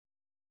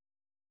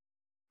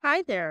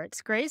Hi there,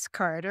 it's Grace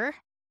Carter.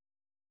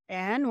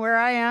 And where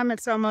I am,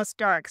 it's almost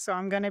dark, so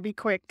I'm going to be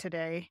quick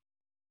today.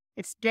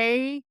 It's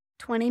day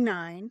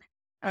 29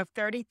 of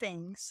 30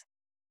 things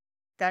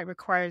that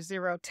require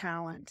zero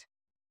talent.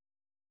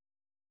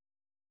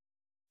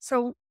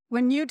 So,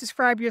 when you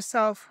describe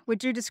yourself,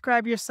 would you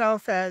describe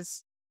yourself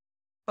as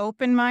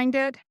open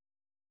minded?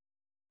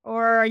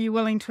 Or are you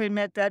willing to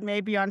admit that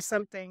maybe on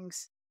some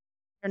things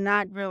you're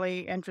not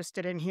really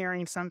interested in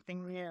hearing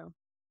something new?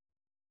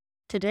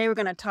 Today, we're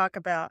going to talk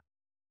about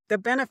the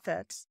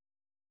benefits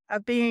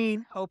of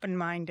being open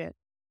minded.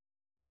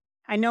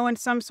 I know in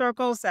some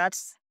circles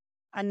that's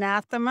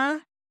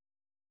anathema,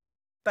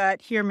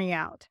 but hear me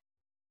out.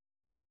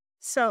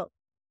 So,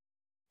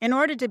 in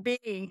order to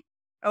be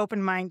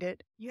open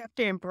minded, you have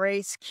to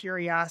embrace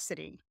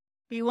curiosity.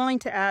 Be willing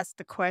to ask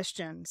the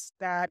questions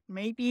that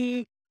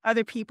maybe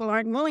other people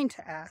aren't willing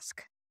to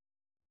ask.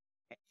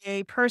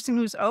 A person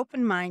who's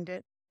open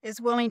minded is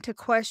willing to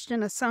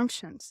question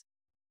assumptions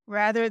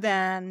rather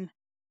than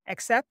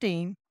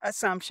accepting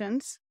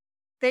assumptions,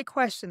 they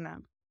question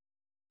them.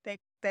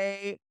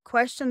 They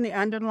question the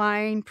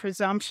underlying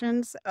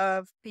presumptions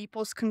of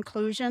people's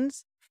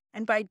conclusions,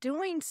 and by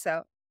doing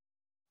so,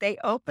 they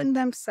open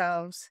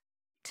themselves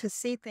to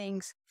see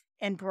things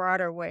in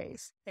broader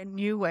ways, in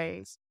new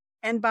ways,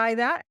 and by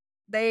that,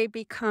 they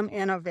become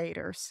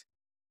innovators.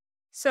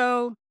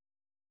 So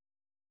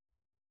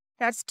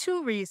that's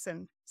two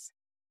reasons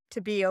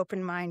to be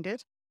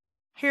open-minded.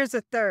 Here's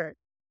a third.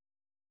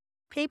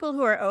 People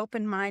who are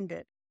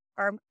open-minded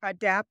are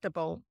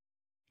adaptable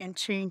in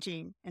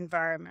changing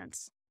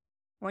environments.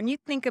 When you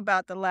think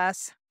about the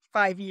last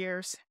 5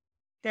 years,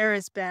 there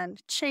has been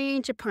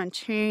change upon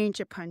change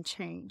upon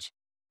change.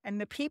 And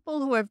the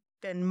people who have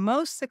been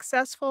most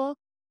successful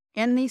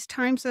in these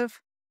times of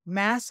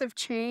massive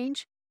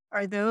change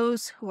are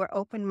those who are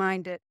open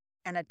minded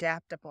and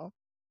adaptable.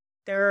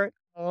 There are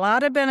a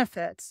lot of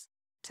benefits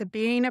to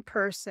being a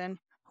person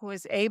who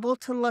is able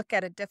to look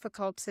at a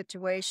difficult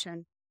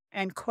situation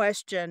and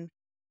question,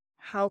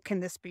 how can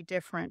this be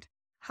different?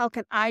 How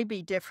can I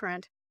be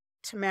different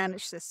to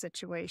manage this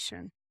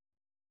situation?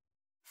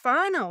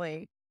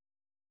 Finally,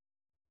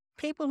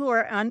 people who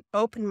are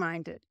open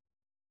minded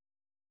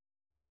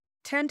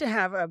tend to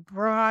have a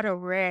broad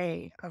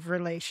array of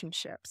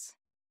relationships.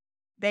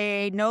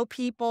 They know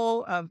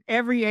people of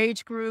every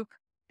age group.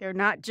 They're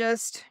not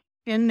just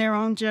in their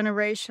own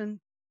generation.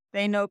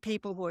 They know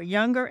people who are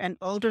younger and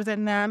older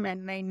than them,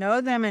 and they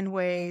know them in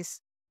ways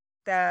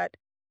that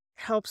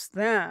helps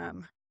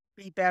them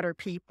be better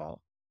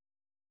people.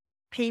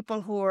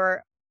 People who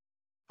are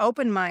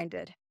open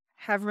minded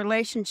have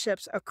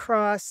relationships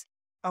across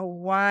a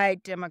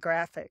wide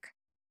demographic,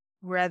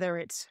 whether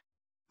it's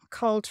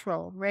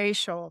cultural,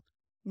 racial,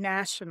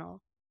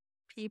 national.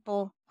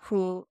 People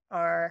who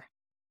are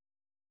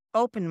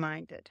open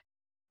minded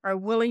are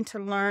willing to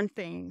learn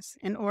things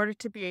in order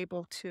to be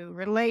able to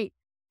relate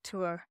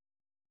to a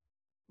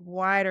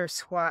wider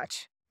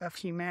swatch of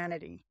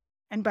humanity.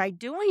 And by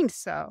doing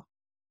so,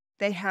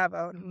 they have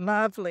a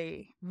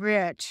lovely,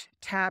 rich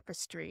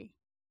tapestry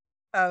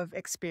of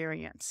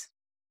experience.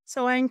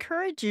 So I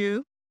encourage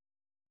you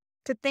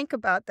to think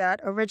about that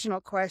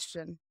original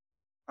question.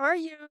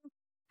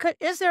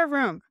 Is there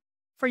room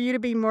for you to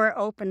be more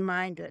open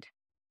minded?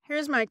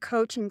 Here's my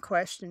coaching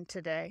question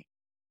today.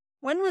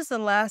 When was the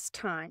last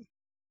time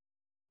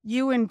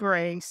you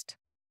embraced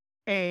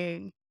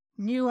a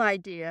new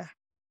idea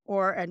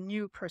or a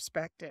new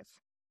perspective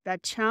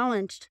that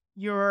challenged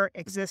your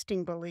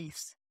existing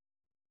beliefs?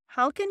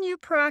 How can you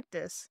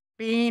practice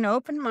being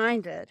open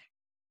minded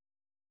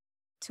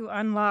to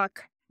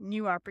unlock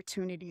new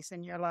opportunities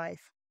in your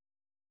life?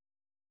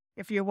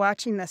 If you're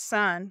watching the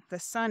sun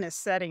is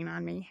setting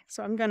on me,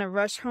 so I'm going to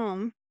rush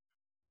home.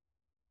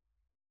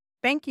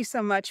 Thank you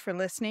so much for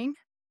listening.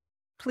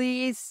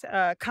 Please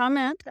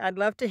comment. I'd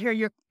love to hear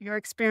your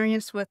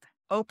experience with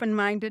open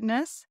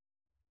mindedness.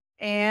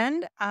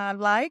 And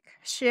like,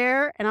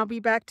 share, and I'll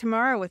be back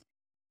tomorrow with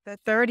the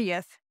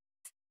 30th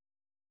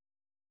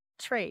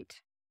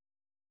trait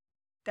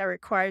that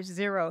requires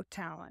zero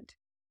talent.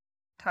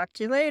 Talk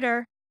to you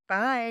later.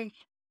 Bye.